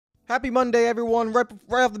Happy Monday, everyone. Right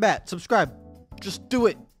off the bat, subscribe. Just do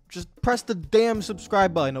it. Just press the damn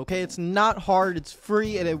subscribe button, okay? It's not hard, it's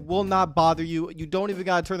free, and it will not bother you. You don't even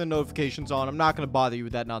gotta turn the notifications on. I'm not gonna bother you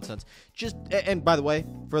with that nonsense. And by the way,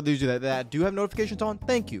 for those of you that do have notifications on,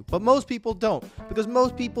 thank you. But most people don't, because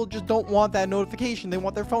most people just don't want that notification. They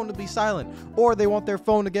want their phone to be silent, or they want their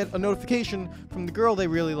phone to get a notification from the girl they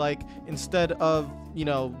really like instead of, you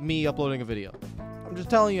know, me uploading a video. I'm just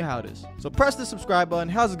telling you how it is. So press the subscribe button.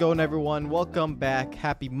 How's it going, everyone? Welcome back.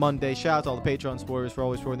 Happy Monday. Shout out to all the Patreon supporters for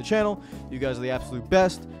always supporting the channel. You guys are the absolute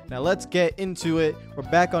best. Now let's get into it. We're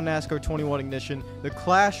back on NASCAR 21 Ignition. The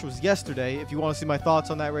Clash was yesterday. If you want to see my thoughts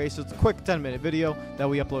on that race, it's a quick 10-minute video that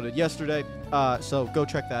we uploaded yesterday. So go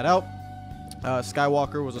check that out.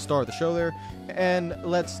 Skywalker was a star of the show there. And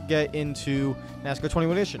let's get into NASCAR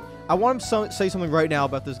 21 Ignition. I want to say something right now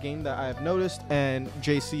about this game that I have noticed, and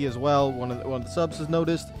JC as well, one of the subs has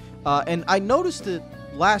noticed. And I noticed it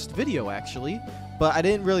last video, actually, but I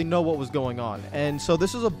didn't really know what was going on. And so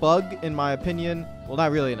this is a bug, in my opinion. Well,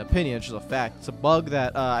 not really an opinion, it's just a fact. It's a bug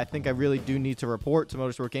that I think I really do need to report to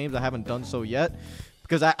Motorsport Games. I haven't done so yet,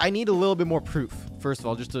 because I need a little bit more proof, first of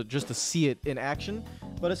all, just to see it in action.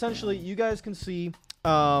 But essentially, you guys can see,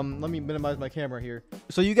 let me minimize my camera here.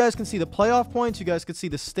 So you guys can see the playoff points, you guys can see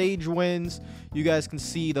the stage wins, you guys can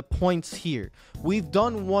see the points here. We've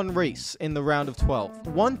done one race in the round of 12.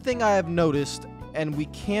 One thing I have noticed, and we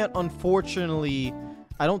can't, unfortunately,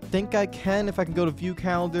 I don't think I can, if I can go to view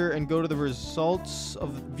calendar and go to the results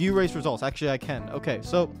of view race results. Actually, I can. Okay,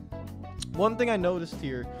 so one thing I noticed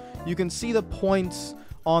here, you can see the points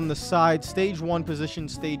on the side, stage 1 position,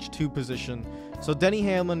 stage 2 position. So Denny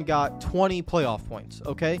Hamlin got 20 playoff points,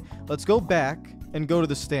 okay? Let's go back and go to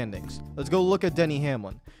the standings. Let's go look at Denny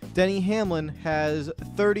Hamlin. Denny Hamlin has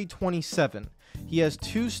 30-27. He has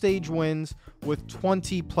 2 stage wins with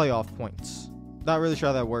 20 playoff points. Not really sure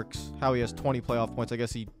how that works, how he has 20 playoff points. I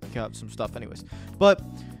guess he got some stuff anyways. But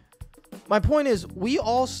my point is, we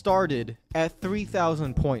all started at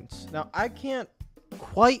 3,000 points. Now, I can't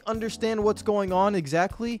quite understand what's going on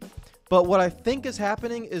exactly, but what I think is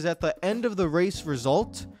happening is at the end of the race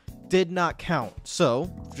result did not count. So,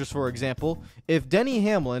 just for example, if Denny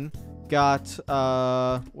Hamlin got,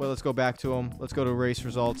 well, let's go back to him. Let's go to race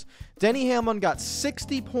results. Denny Hamlin got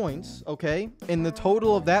 60 points, okay, in the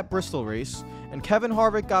total of that Bristol race, and Kevin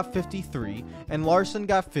Harvick got 53, and Larson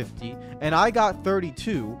got 50, and I got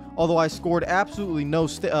 32, although I scored absolutely no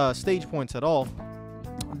stage points at all.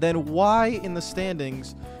 Then why in the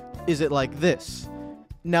standings is it like this?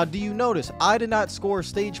 Now, do you notice I did not score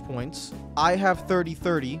stage points? I have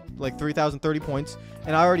 30-30, like 3,030 points,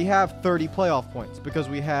 and I already have 30 playoff points because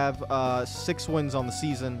we have 6 wins on the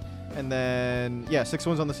season, and then, yeah, 6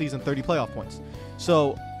 wins on the season, 30 playoff points.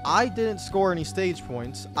 So I didn't score any stage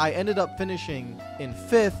points. I ended up finishing in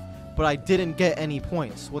 5th, but I didn't get any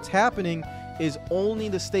points. What's happening is only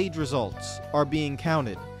the stage results are being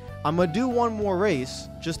counted. I'm going to do one more race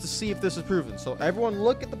just to see if this is proven. So everyone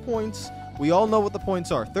look at the points. We all know what the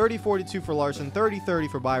points are. 30-42 for Larson,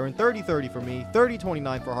 30-30 for Byron, 30-30 for me,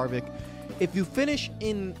 30-29 for Harvick. If you finish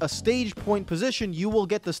in a stage point position, you will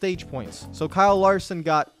get the stage points. So Kyle Larson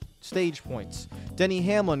got stage points. Denny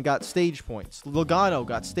Hamlin got stage points. Logano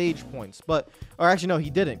got stage points. But, or actually no,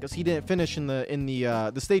 he didn't, because he didn't finish in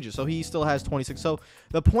the stages. So he still has 26. So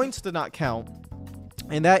the points did not count.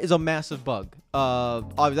 And that is a massive bug.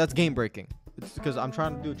 That's game breaking. It's because I'm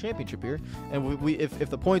trying to do a championship here, and if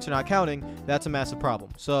the points are not counting, that's a massive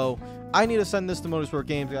problem. So I need to send this to Motorsport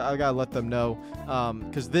Games. I gotta let them know,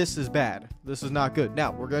 because this is bad. This is not good.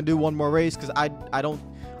 Now we're gonna do one more race because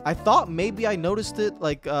I thought maybe I noticed it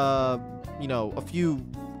like you know, a few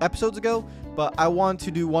episodes ago, but I want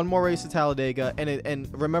to do one more race at Talladega, and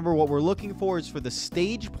remember, what we're looking for is for the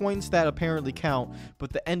stage points that apparently count,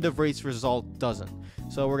 but the end of race result doesn't.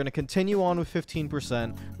 So we're going to continue on with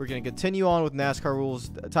 15%. We're going to continue on with NASCAR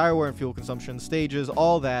rules, tire wear and fuel consumption, stages,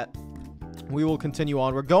 all that. We will continue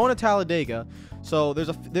on. We're going to Talladega, so there's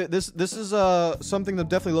this is something I'm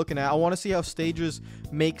definitely looking at. I want to see how stages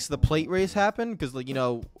makes the plate race happen, because, you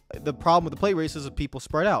know, the problem with the plate race is that people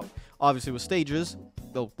spread out. Obviously, with stages,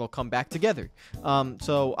 they'll come back together.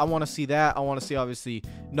 So I want to see that. I want to see, obviously,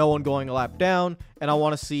 no one going a lap down, and I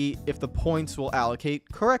want to see if the points will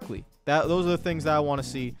allocate correctly. Those are the things that I want to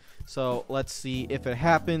see. So let's see if it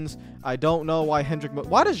happens. I don't know why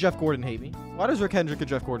why does Jeff Gordon hate me? Why does Rick Hendrick and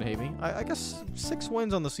Jeff Gordon hate me? I guess 6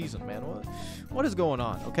 wins on the season, man. What is going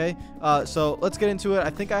on? Okay. So let's get into it. I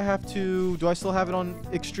think I have to, do I still have it on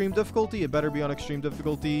extreme difficulty? It better be on extreme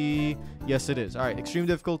difficulty. Yes, it is. All right. Extreme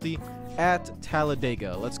difficulty at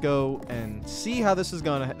Talladega. Let's go and see how this is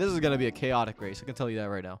gonna be a chaotic race. I can tell you that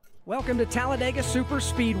right now. Welcome to Talladega Super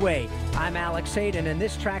Speedway. I'm Alex Hayden, and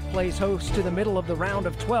this track plays host to the middle of the round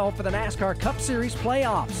of 12 for the NASCAR Cup Series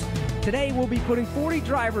playoffs. Today, we'll be putting 40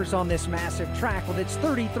 drivers on this massive track with its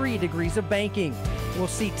 33 degrees of banking. We'll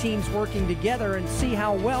see teams working together and see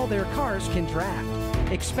how well their cars can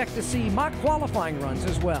draft. Expect to see mock qualifying runs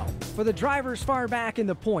as well. For the drivers far back in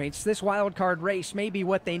the points, this wildcard race may be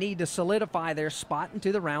what they need to solidify their spot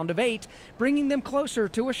into the round of 8, bringing them closer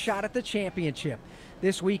to a shot at the championship.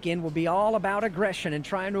 This weekend will be all about aggression and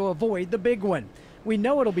trying to avoid the big one. We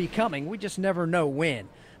know it'll be coming, we just never know when.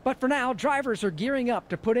 But for now, drivers are gearing up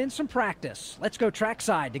to put in some practice. Let's go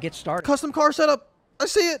trackside to get started. Custom car setup. I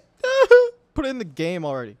see it. Put it in the game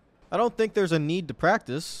already. I don't think there's a need to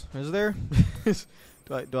practice, is there?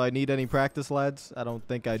 Do I need any practice, lads? I don't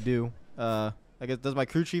think I do. I guess, does my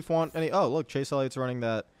crew chief want any? Oh, look, Chase Elliott's running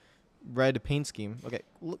that red paint scheme. Okay,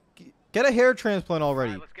 look, get a hair transplant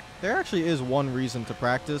already. There actually is one reason to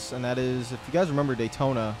practice, and that is, if you guys remember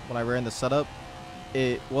Daytona, when I ran the setup,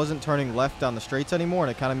 it wasn't turning left down the straights anymore,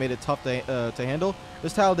 and it kind of made it tough to handle.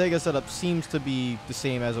 This Talladega setup seems to be the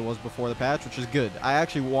same as it was before the patch, which is good. I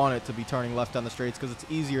actually want it to be turning left down the straights because it's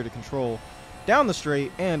easier to control down the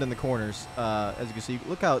straight and in the corners. As you can see,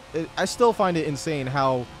 look how I still find it insane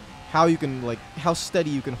how you can, like, how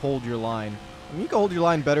steady you can hold your line. I mean, you can hold your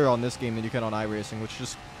line better on this game than you can on iRacing, which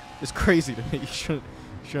just is crazy to me. You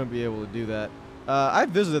shouldn't be able to do that. I've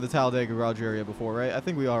visited the Talladega garage area before, right? I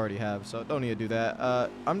think we already have, so don't need to do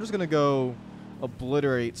that. I'm just gonna go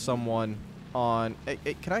obliterate someone on. Hey,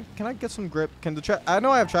 can I get some grip? Can the I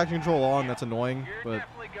know I have traction control on. That's annoying, but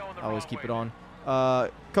I always keep it on.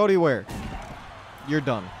 Cody Ware, you're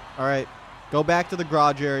done. All right, go back to the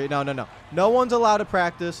garage area. No. No one's allowed to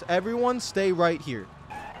practice. Everyone stay right here.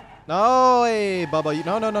 No, hey, Bubba.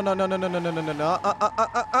 No.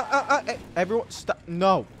 Hey, everyone, stop.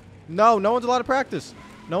 No, no one's allowed to practice.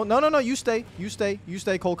 No. You stay.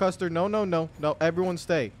 Cole Custer. No. Everyone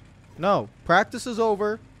stay. No, practice is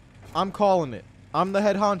over. I'm calling it. I'm the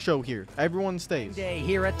head honcho here. Everyone stays. Day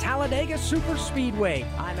here at Talladega Super Speedway.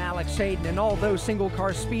 I'm Alex Hayden, and although single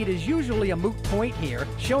car speed is usually a moot point here,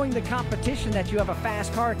 showing the competition that you have a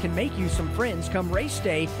fast car can make you some friends come race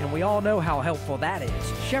day, and we all know how helpful that is.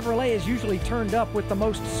 Chevrolet is usually turned up with the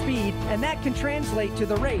most speed, and that can translate to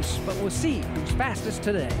the race, but we'll see who's fastest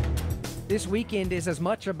today. This weekend is as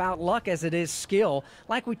much about luck as it is skill.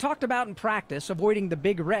 Like we talked about in practice, avoiding the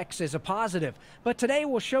big wrecks is a positive. But today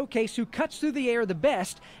we'll showcase who cuts through the air the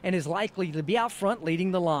best and is likely to be out front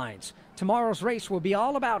leading the lines. Tomorrow's race will be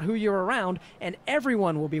all about who you're around, and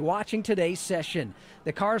everyone will be watching today's session.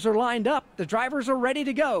 The cars are lined up, the drivers are ready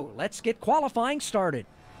to go. Let's get qualifying started.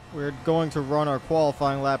 We're going to run our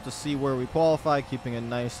qualifying lap to see where we qualify, keeping it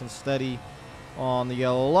nice and steady on the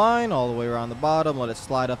yellow line all the way around the bottom. Let it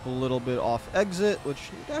slide up a little bit off exit, which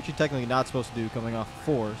you're actually technically not supposed to do coming off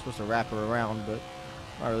 4. You're supposed to wrap her around, but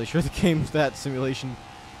I'm not really sure the game's that simulation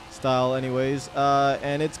style anyways.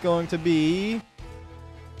 And it's going to be,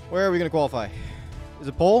 where are we going to qualify? Is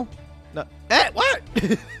it pole? No. What?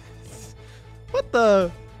 What the?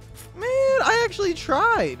 Man, I actually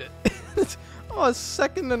tried. Oh, a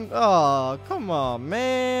second and, oh, come on,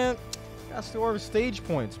 man. Got to score stage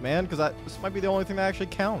points, man, because this might be the only thing that actually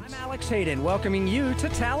counts. I'm Alex Hayden, welcoming you to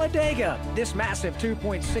Talladega. This massive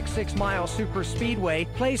 2.66-mile super speedway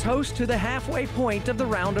plays host to the halfway point of the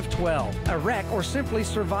round of 12. A wreck or simply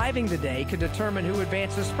surviving the day could determine who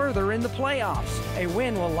advances further in the playoffs. A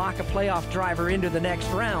win will lock a playoff driver into the next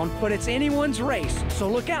round, but it's anyone's race, so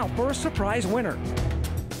look out for a surprise winner.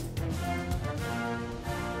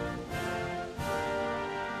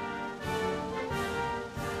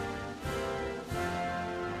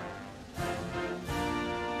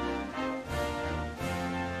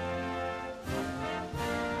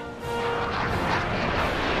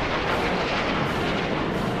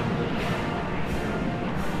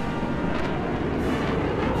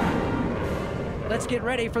 Let's get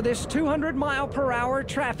ready for this 200-mile-per-hour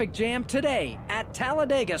traffic jam today at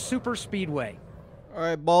Talladega Super Speedway. All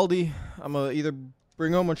right, Baldy, I'm going to either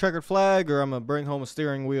bring home a checkered flag or I'm going to bring home a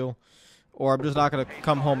steering wheel, or I'm just not going to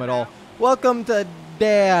come home at all. Welcome to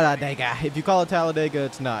Talladega. If you call it Talladega,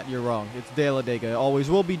 it's not. You're wrong. It's Talladega. It always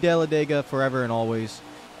will be Talladega, forever and always.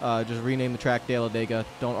 Just rename the track Talladega.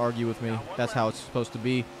 Don't argue with me. That's how it's supposed to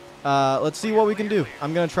be. Let's see what we can do.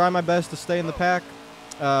 I'm going to try my best to stay in the pack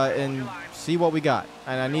and see what we got.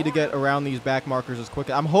 And I need to get around these back markers as quick.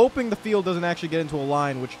 I'm hoping the field doesn't actually get into a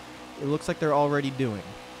line, which it looks like they're already doing.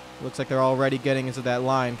 It looks like they're already getting into that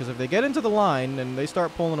line, because if they get into the line and they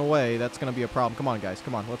start pulling away, that's going to be a problem. Come on, guys.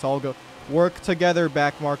 Come on. Let's all go. Work together,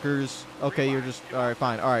 back markers. Okay, you're just... All right,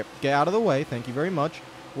 fine. All right, get out of the way. Thank you very much.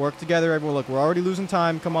 Work together, everyone. Look, we're already losing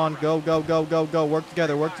time. Come on. Go, go, go, go, go. Work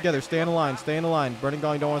together, work together. Stay in the line, stay in the line. Brennan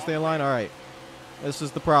Gaughan, you don't want to stay in line? All right. This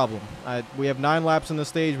is the problem. We have 9 laps in the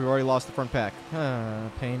stage. We've already lost the front pack.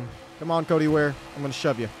 Pain. Come on, Cody Ware. I'm going to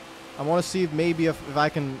shove you. I want to see if maybe if I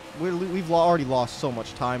can... We've already lost so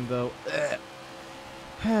much time, though.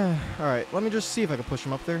 All right, let me just see if I can push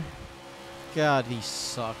him up there. God, he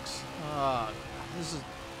sucks. This is...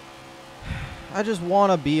 I just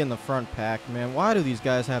want to be in the front pack, man. Why do these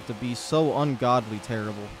guys have to be so ungodly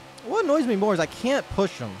terrible? What annoys me more is I can't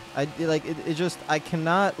push them. I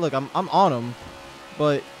cannot... Look, I'm on them,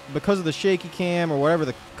 but because of the shaky cam or whatever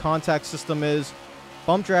the contact system is,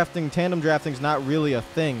 bump drafting, tandem drafting is not really a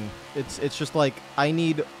thing. It's just like, I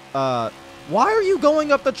need... why are you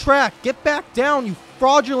going up the track? Get back down, you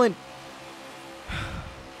fraudulent...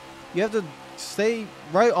 You have to stay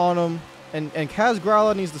right on him, and Kaz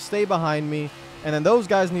Grala needs to stay behind me, and then those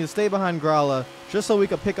guys need to stay behind Grala just so we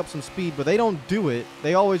can pick up some speed, but they don't do it.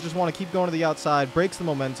 They always just want to keep going to the outside, breaks the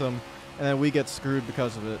momentum, and then we get screwed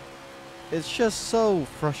because of it. It's just so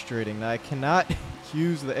frustrating that I cannot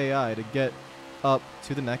use the AI to get up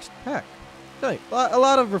to the next pack. A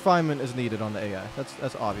lot of refinement is needed on the AI.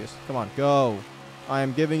 That's obvious. Come on, go. I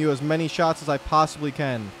am giving you as many shots as I possibly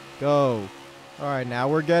can. Go. All right, now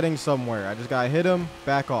we're getting somewhere. I just got to hit him,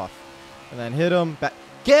 back off. And then hit him, back.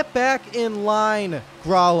 Get back in line,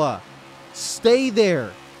 Grala. Stay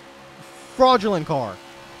there. Fraudulent car.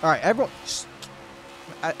 All right, everyone.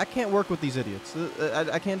 I can't work with these idiots.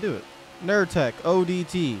 I can't do it. Nurtec,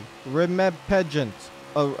 ODT, Rimepegent,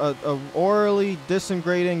 a orally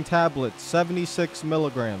disintegrating tablet, 76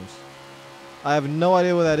 milligrams. I have no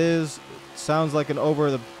idea what that is. Sounds like an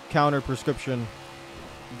over-the-counter prescription,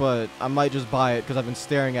 but I might just buy it because I've been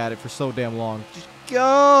staring at it for so damn long. Just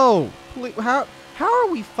go! Please, how are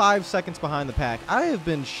we 5 seconds behind the pack? I have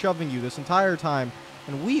been shoving you this entire time,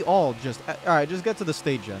 and we all just... All right, just get to the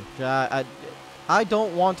stage, Jen. I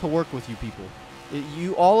don't want to work with you people.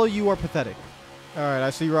 All of you are pathetic. All right, I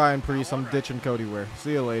see Ryan Preece. I'm ditching Cody Ware.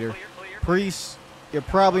 See you later. Preece, you're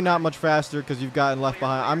probably not much faster because you've gotten left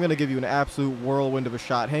behind. I'm going to give you an absolute whirlwind of a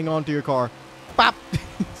shot. Hang on to your car. Bop!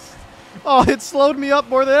 Oh, it slowed me up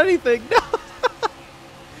more than anything. No!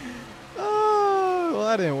 Oh, well,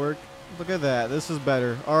 that didn't work. Look at that. This is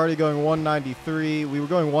better. Already going 193. We were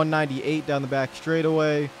going 198 down the back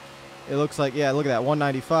straightaway. It looks like, yeah, look at that.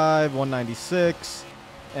 195, 196.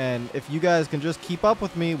 And if you guys can just keep up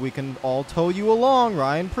with me, we can all tow you along.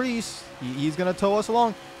 Ryan Preece, he's going to tow us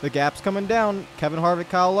along. The gap's coming down. Kevin Harvick,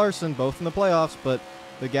 Kyle Larson, both in the playoffs, but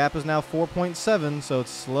the gap is now 4.7, so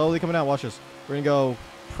it's slowly coming down. Watch this. We're going to go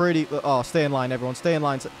pretty... Oh, stay in line, everyone. Stay in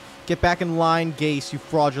line. Get back in line, Gase, you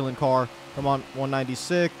fraudulent car. Come on,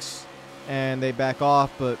 196. And they back off,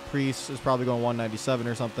 but Preece is probably going 197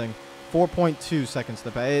 or something. 4.2 seconds to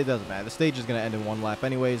the pack. It doesn't matter. The stage is going to end in one lap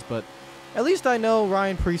anyways, but... At least I know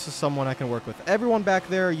Ryan Preece is someone I can work with. Everyone back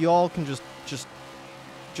there, you all can just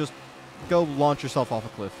go launch yourself off a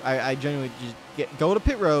cliff. I genuinely just go to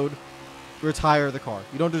pit road, retire the car.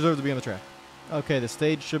 You don't deserve to be on the track. Okay, the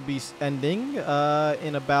stage should be ending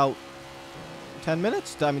in about 10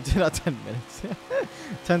 minutes. I mean, not 10 minutes.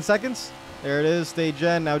 10 seconds. There it is, stage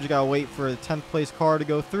end. Now you gotta wait for the 10th place car to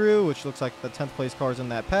go through, which looks like the 10th place car is in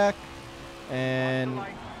that pack, and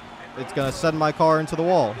it's gonna send my car into the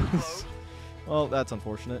wall. Well, that's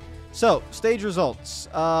unfortunate. So, stage results.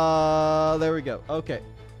 There we go. Okay.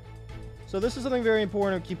 So, this is something very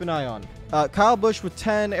important to keep an eye on. Kyle Busch with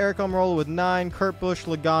 10, Eric Almirola with 9, Kurt Busch,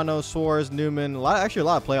 Logano, Suarez, Newman. Actually, a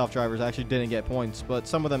lot of playoff drivers actually didn't get points, but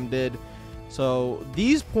some of them did. So,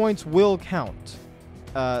 these points will count.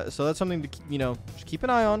 So, that's something to, just keep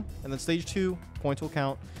an eye on. And then stage 2, points will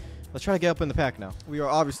count. Let's try to get up in the pack now. We are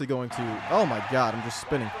obviously going to... Oh, my God. I'm just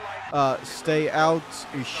spinning. Stay out.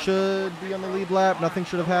 We should be on the lead lap. Nothing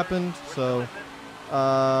should have happened. So,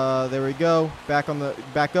 there we go. Back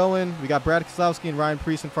going. We got Brad Keselowski and Ryan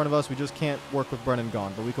Preece in front of us. We just can't work with Brennan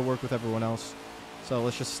Gaughan, but we can work with everyone else. So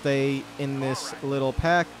let's just stay in this little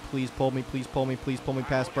pack. Please pull me. Please pull me. Please pull me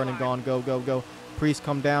past Brennan Gaughan. Go, go, go. Preece,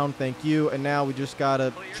 come down. Thank you. And now we just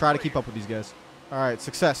gotta try to keep up with these guys. All right,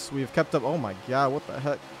 success. We have kept up. Oh my God, what the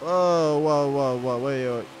heck? Oh, whoa.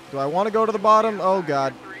 Wait. Do I want to go to the bottom? Oh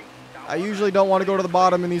God. I usually don't want to go to the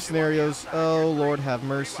bottom in these scenarios. Oh, Lord have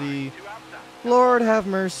mercy. Lord have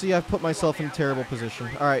mercy. I've put myself in a terrible position.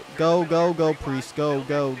 All right, go, Preece. Go.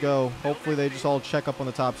 Hopefully they just all check up on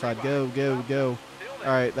the top side. Go.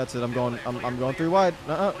 All right, that's it. I'm going 3 wide.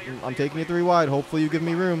 I'm taking you 3 wide. Hopefully you give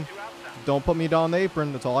me room. Don't put me down the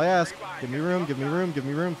apron. That's all I ask. Give me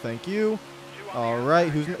room. Thank you. All right,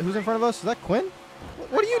 who's in front of us? Is that Quinn?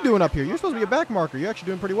 What are you doing up here? You're supposed to be a back marker. You're actually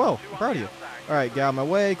doing pretty well. I'm proud of you. All right, get out of my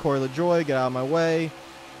way. Corey LaJoy, get out of my way.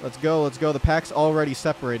 Let's go, let's go. The pack's already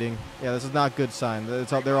separating. Yeah, this is not a good sign.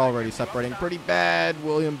 They're already separating pretty bad.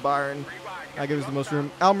 William Byron, that gives us the most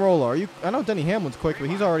room. Almirola, are you? I know Denny Hamlin's quick, but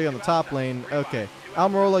he's already on the top lane. Okay,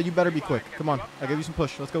 Almirola, you better be quick. Come on, I'll give you some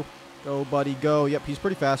push. Let's go. Go, buddy, go. Yep, he's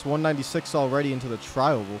pretty fast. 196 already into the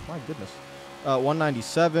tri-oval. My goodness.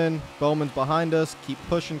 197. Bowman's behind us. Keep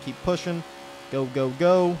pushing, keep pushing. Go, go,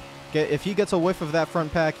 go. If he gets a whiff of that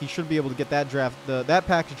front pack, he should be able to get that draft, that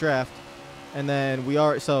pack's draft. And then we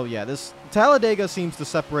are, so yeah, this Talladega seems to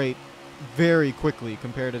separate very quickly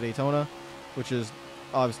compared to Daytona, which is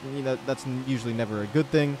obviously, that's usually never a good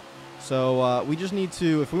thing. So we just need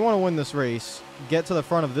to, if we want to win this race, get to the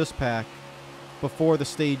front of this pack before the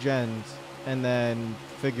stage ends, and then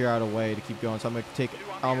figure out a way to keep going. So I'm going to take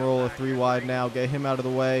Almirola 3 wide now, get him out of the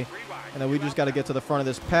way, and then we just got to get to the front of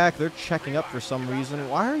this pack. They're checking up for some reason.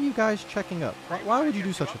 Why are you guys checking up? Why would you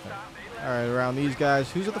do such a thing? All right, around these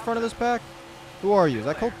guys. Who's at the front of this pack? Who are you? Is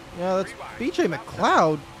that Cole? Yeah, that's BJ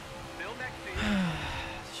McLeod.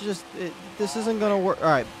 It's just, this isn't going to work. All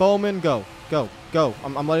right, Bowman, go. Go, go.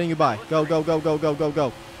 I'm letting you by. Go, go, go, go, go, go,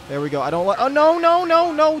 go. There we go. I don't let... Oh, no, no,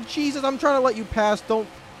 no, no. Jesus, I'm trying to let you pass. Don't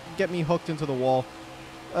get me hooked into the wall.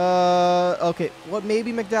 Okay. What?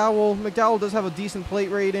 Maybe McDowell. McDowell does have a decent plate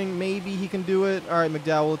rating. Maybe he can do it. All right,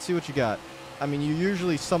 McDowell, let's see what you got. I mean, you're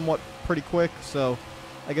usually somewhat pretty quick, so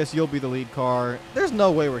I guess you'll be the lead car. There's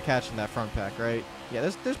no way we're catching that front pack, right? Yeah,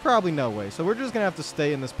 there's probably no way. So we're just going to have to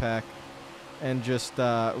stay in this pack and just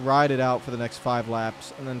ride it out for the next 5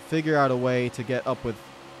 laps and then figure out a way to get up with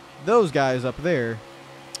those guys up there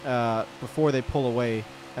before they pull away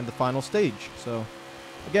at the final stage. So,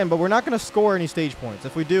 again, but we're not going to score any stage points.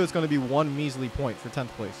 If we do, it's going to be 1 measly point for 10th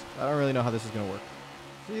place. I don't really know how this is going to work.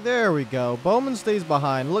 See, there we go. Bowman stays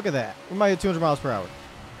behind. Look at that. We might hit 200 miles per hour.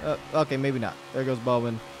 Okay, maybe not. There goes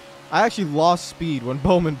Bowman. I actually lost speed when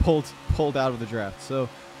Bowman pulled out of the draft. So,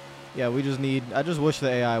 yeah, we just need... I just wish the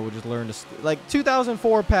AI would just learn to... like,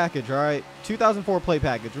 2004 package, all right? 2004 play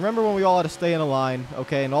package. Remember when we all had to stay in a line,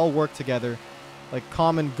 okay, and all work together like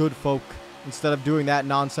common good folk instead of doing that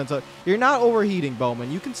nonsense? You're not overheating,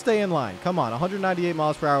 Bowman. You can stay in line. Come on, 198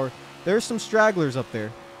 miles per hour. There's some stragglers up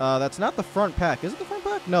there. That's not the front pack. Is it the front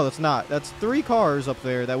pack? No, that's not. That's 3 cars up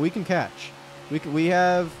there that we can catch. We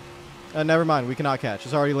have... never mind. We cannot catch.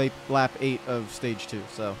 It's already lap 8 of stage 2.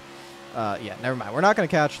 So, yeah, never mind. We're not going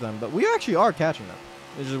to catch them, but we actually are catching them.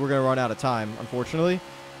 It's just we're going to run out of time, unfortunately.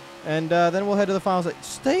 And then we'll head to the finals.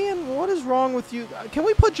 Stay in. What is wrong with you? Can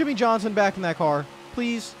we put Jimmy Johnson back in that car,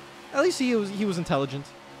 please? At least he was intelligent.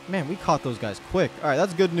 Man, we caught those guys quick. All right,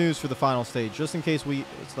 that's good news for the final stage. Just in case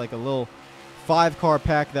it's like a little 5-car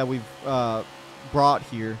pack that we've brought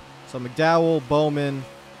here. So McDowell, Bowman,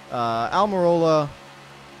 Almirola.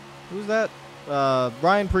 Who's that?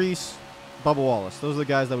 Ryan Preece, Bubba Wallace. Those are the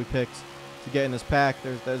guys that we picked to get in this pack.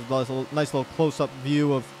 There's a nice little close-up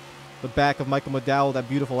view of the back of Michael McDowell, that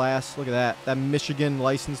beautiful ass. Look at that. That Michigan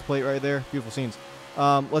license plate right there. Beautiful scenes.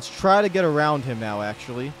 Let's try to get around him now,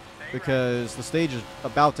 actually, because the stage is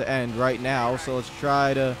about to end right now. So let's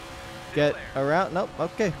try to get around. Nope.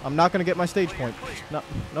 Okay. I'm not going to get my stage point. No,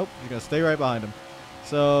 nope. You're going to stay right behind him.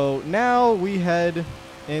 So now we head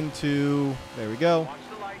into, there we go,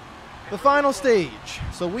 the final stage.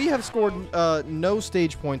 So we have scored no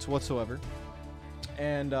stage points whatsoever.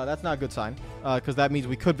 And that's not a good sign, because that means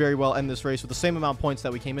we could very well end this race with the same amount of points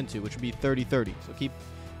that we came into, which would be 30-30. So keep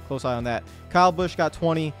close eye on that. Kyle Busch got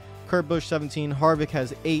 20, Kurt Busch 17, Harvick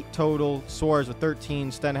has 8 total, Suarez with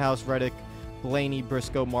 13, Stenhouse, Reddick, Blaney,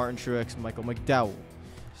 Briscoe, Martin Truex, Michael McDowell.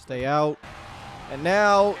 Stay out. And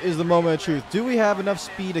now is the moment of truth. Do we have enough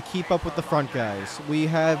speed to keep up with the front guys? We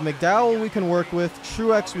have McDowell we can work with,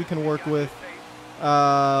 Truex we can work with.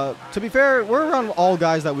 To be fair, we're around all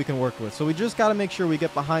guys that we can work with, so we just got to make sure we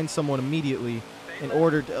get behind someone immediately in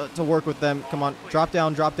order to work with them. Come on, drop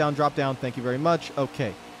down, drop down, drop down. Thank you very much.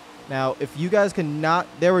 Okay. Now, if you guys cannot...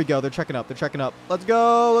 There we go. They're checking up. They're checking up. Let's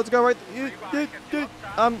go. Let's go right...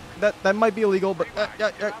 That might be illegal, but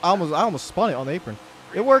I almost spun it on the apron.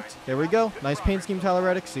 It worked. There we go. Nice paint scheme, Tyler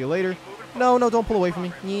Reddick. See you later. No, don't pull away from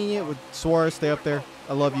me. Yeah, Suarez, stay up there.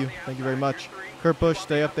 I love you. Thank you very much. Kurt Busch,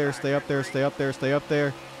 stay up there, stay up there, stay up there, stay up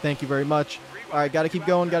there. Thank you very much. All right, got to keep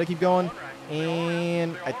going, got to keep going.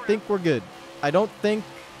 And I think we're good. I don't think...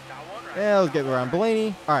 Yeah, let's get around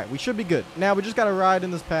Blaney. All right, we should be good. Now we just got to ride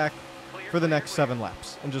in this pack for the next 7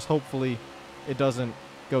 laps. And just hopefully it doesn't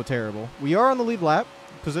go terrible. We are on the lead lap.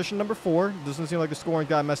 Position number 4. Doesn't seem like the scoring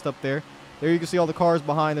got messed up there. There you can see all the cars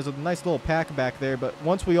behind. There's a nice little pack back there. But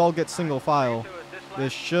once we all get single file,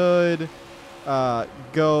 this should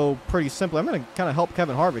go pretty simply. I'm going to kind of help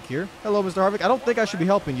Kevin Harvick here. Hello, Mr. Harvick. I don't think I should be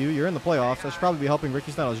helping you. You're in the playoffs. I should probably be helping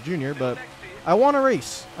Ricky Stenhouse Jr., but I want a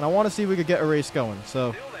race, and I want to see if we could get a race going.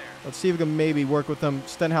 So let's see if we can maybe work with them.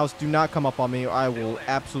 Stenhouse, do not come up on me, or I will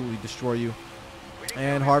absolutely destroy you.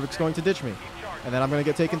 And Harvick's going to ditch me. And then I'm going to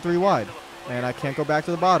get taken 3 wide. And I can't go back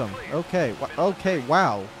to the bottom. Okay. Okay,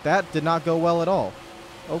 wow. That did not go well at all.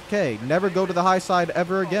 Okay, never go to the high side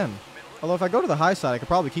ever again. Although if I go to the high side, I could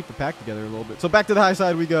probably keep the pack together a little bit. So back to the high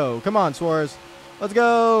side we go. Come on, Suarez. Let's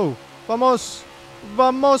go. Vamos.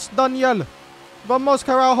 Vamos, Daniel. Vamos,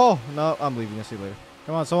 Carajo. No, I'm leaving. I'll see you later.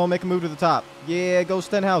 Come on, someone make a move to the top. Yeah, go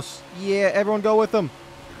Stenhouse. Yeah, everyone go with them.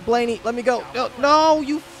 Blaney, let me go. No,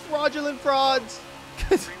 you fraudulent frauds.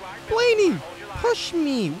 Blaney, push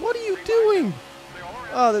me. What are you doing?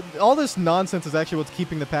 All this nonsense is actually what's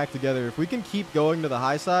keeping the pack together. If we can keep going to the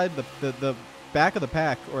high side, the back of the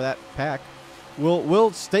pack, or that pack,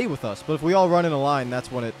 will stay with us. But if we all run in a line,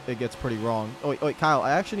 that's when it gets pretty wrong. Oh, wait, Kyle, I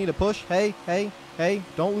actually need a push. Hey,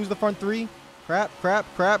 don't lose the front 3. Crap.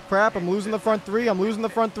 I'm losing the front 3. Go.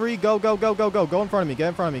 Go in front of me. Get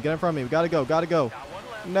in front of me. We gotta go.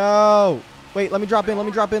 No. Wait, let me drop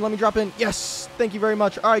in. Yes. Thank you very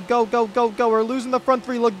much. All right, go. We're losing the front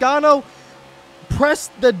 3. Logano, press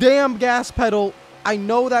the damn gas pedal. I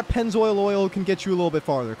know that Pennzoil oil can get you a little bit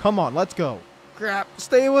farther. Come on, let's go. Crap.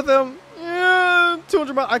 Stay with him. Yeah,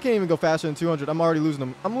 200 miles. I can't even go faster than 200. I'm already losing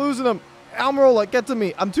him. Almirola, get to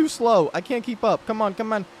me. I'm too slow. I can't keep up. Come on.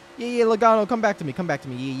 Yeah, Logano, come back to me. Yeah, come back to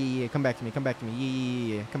me. Yeah. Come back. Give me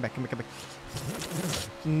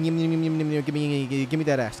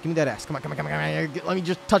that ass. Come on. Let me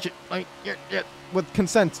just touch it. With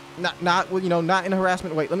consent. Not in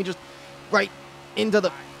harassment. Wait, let me just right into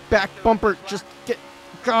the back bumper. Just get.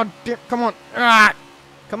 God damn. Come on.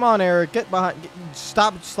 Come on, Eric. Get behind.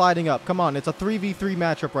 Stop sliding up. Come on. It's a 3v3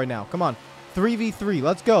 matchup right now. Come on. 3v3.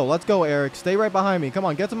 Let's go, Eric. Stay right behind me. Come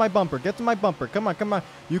on. Get to my bumper. Come on.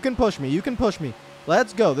 You can push me.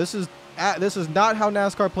 Let's go. This is not how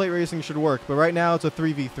NASCAR plate racing should work, but right now it's a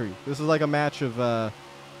 3v3. This is like a match of, I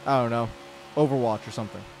don't know, Overwatch or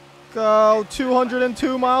something. Go.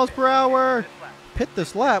 202 miles per hour. Pit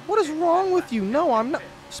this lap. What is wrong with you? No, I'm not.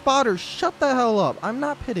 Spotter, shut the hell up. I'm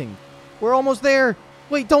not pitting. We're almost there.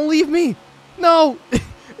 Wait, don't leave me. No.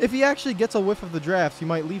 If he actually gets a whiff of the drafts, he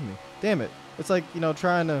might leave me. Damn it. It's like,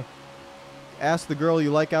 trying to ask the girl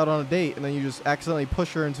you like out on a date, and then you just accidentally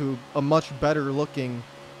push her into a much better looking,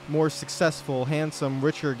 more successful, handsome,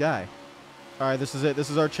 richer guy. All right, this is it. This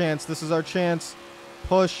is our chance.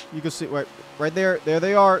 Push. You can see right there. There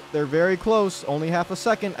they are. They're very close. Only half a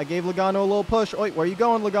second. I gave Logano a little push. Oh, wait, where are you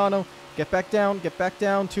going, Logano? Get back down.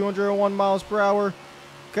 201 miles per hour.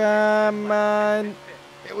 Come on.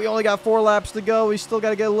 We only got 4 laps to go. We still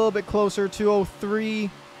got to get a little bit closer.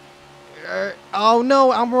 203. Oh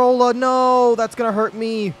no, Almirola, no, that's gonna hurt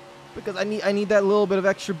me because I need that little bit of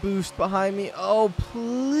extra boost behind me. Oh,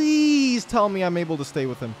 please tell me I'm able to stay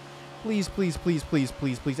with him. Please.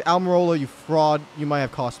 Almirola, you fraud. You might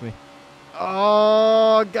have cost me.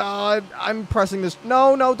 Oh, God. I'm pressing this.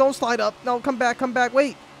 No, don't slide up. No, come back.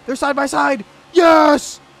 Wait, they're side by side.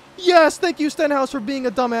 Yes. Thank you, Stenhouse, for being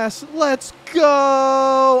a dumbass. Let's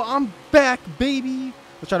go. I'm back, baby.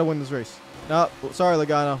 Let's try to win this race. No, sorry,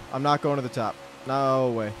 Logano. I'm not going to the top.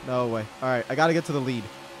 No way. All right, I got to get to the lead.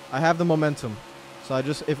 I have the momentum. So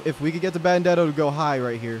if we could get to Benedetto to go high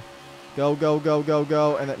right here. Go.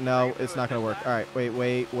 And then, no, it's not going to work. All right, wait.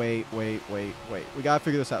 We got to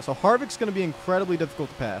figure this out. So Harvick's going to be incredibly difficult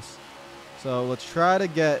to pass. So let's try to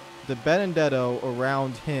get the Benedetto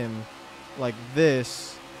around him like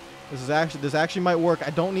this. This actually might work. I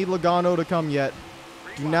don't need Logano to come yet.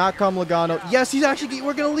 Do not come, Logano. Yes, we're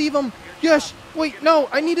going to leave him. Yes. Wait, no,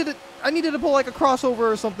 I needed to pull like a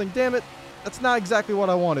crossover or something. Damn it. That's not exactly what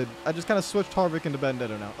I wanted. I just kind of switched Harvick into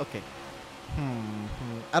Benedetto now. Okay.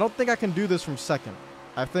 I don't think I can do this from second.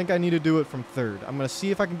 I think I need to do it from third. I'm going to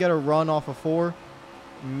see if I can get a run off of 4.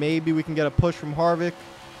 Maybe we can get a push from Harvick.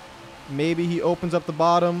 Maybe he opens up the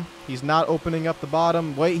bottom. He's not opening up the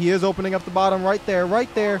bottom. Wait, he is opening up the bottom right there.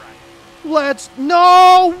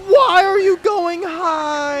 No! Why are you going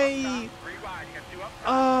high?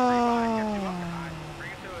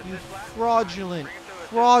 You fraudulent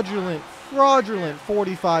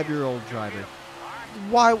 45-year-old driver.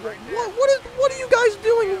 Why? What are you guys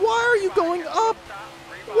doing? Why are you going up?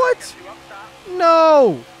 What?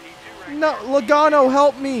 No, Logano,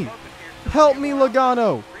 help me,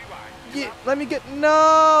 Logano. Yeah, let me get.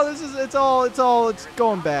 No, it's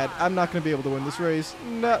going bad. I'm not gonna be able to win this race.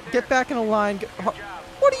 No, get back in a line.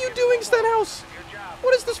 What are you doing, Stenhouse?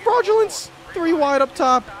 What is this fraudulence? 3 wide up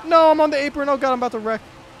top. No, I'm on the apron. Oh God, I'm about to wreck.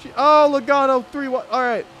 Oh, Logano, 3 wide. All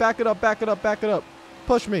right, back it up, back it up, back it up.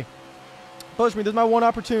 Push me. Push me. This is my one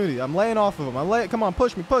opportunity. I'm laying off of him. Come on,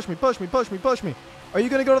 push me, push me, push me, push me, push me. Are you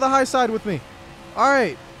going to go to the high side with me? All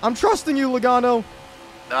right. I'm trusting you, Logano.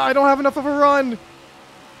 I don't have enough of a run.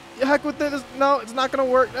 Heck with this. No, it's not going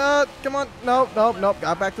to work. Come on. Nope, nope, nope.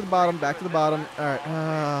 Got back to the bottom, back to the bottom. All right.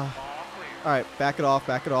 All right, back it off,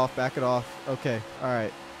 back it off, back it off. Okay. All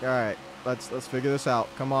right. All right. Let's figure this out.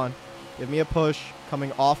 Come on. Give me a push.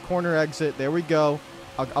 Coming off corner exit. There we go.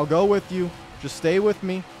 I'll go with you. Just stay with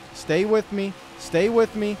me. Stay with me. Stay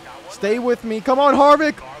with me. Stay with me. Come on,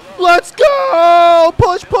 Harvick. Let's go.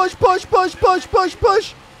 Push, push, push, push, push, push,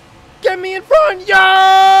 push. Get me in front.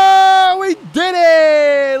 Yeah, we did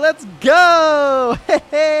it. Let's go.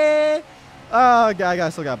 I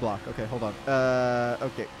still got blocked. Okay, hold on.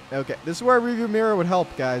 Okay. This is where a rearview mirror would help,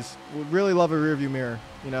 guys. Would really love a rearview mirror.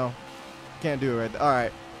 You know, can't do it right there. All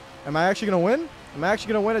right. Am I actually going to win? Am I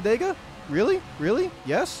actually going to win a Dega? Really? Really?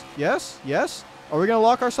 Yes? Yes? Yes? Are we going to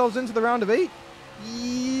lock ourselves into the round of 8?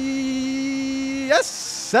 Yes,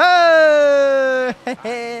 sir!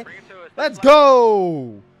 Let's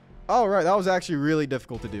go! All right, that was actually really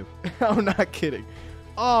difficult to do. I'm not kidding.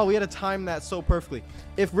 Oh, we had to time that so perfectly.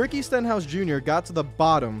 If Ricky Stenhouse Jr. got to the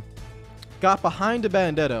bottom, got behind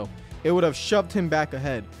Benedetto, it would have shoved him back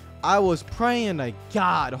ahead. I was praying to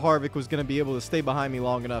God Harvick was going to be able to stay behind me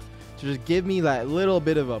long enough to just give me that little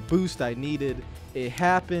bit of a boost I needed. It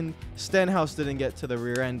happened. Stenhouse didn't get to the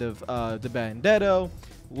rear end of De Benedetto.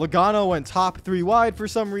 Logano went top 3 wide for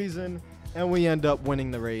some reason, and we end up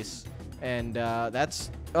winning the race. And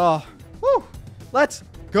that's... Oh, woo! Let's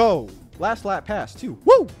go! Last lap pass, too.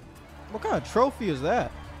 Woo! What kind of trophy is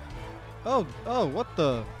that? Oh, what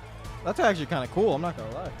the... That's actually kind of cool, I'm not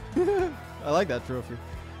gonna lie. I like that trophy.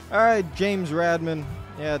 All right, James Radman.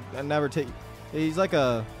 Yeah, I never take... He's like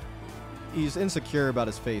a... He's insecure about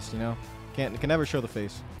his face, you know? Can never show the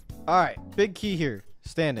face. All right, big key here.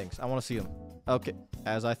 Standings. I want to see them. Okay,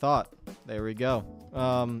 as I thought. There we go.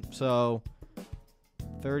 So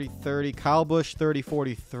 30-30. Kyle Busch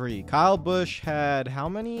 30-43. Kyle Busch had how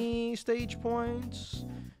many stage points?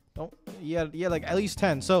 Yeah, like at least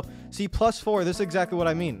 10. So see, +4. This is exactly what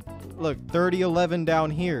I mean. Look, 30-11 down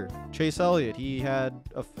here. Chase Elliott, he had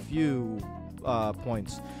a few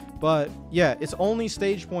points. But yeah, it's only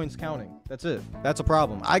stage points counting. That's it. That's a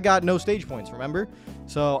problem. I got no stage points, remember?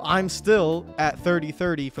 So I'm still at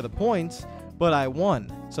 30-30 for the points, but I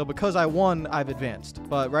won. So because I won, I've advanced.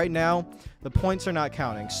 But right now, the points are not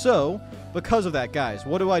counting. So because of that, guys,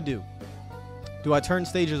 what do? Do I turn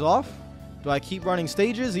stages off? Do I keep running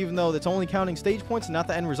stages even though it's only counting stage points and not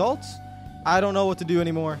the end results? I don't know what to do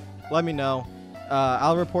anymore. Let me know.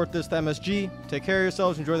 I'll report this to MSG. Take care of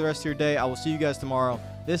yourselves. Enjoy the rest of your day. I will see you guys tomorrow.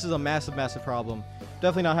 This is a massive, massive problem.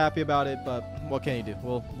 Definitely not happy about it, but what can you do?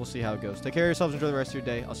 We'll see how it goes. Take care of yourselves. Enjoy the rest of your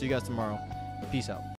day. I'll see you guys tomorrow. Peace out.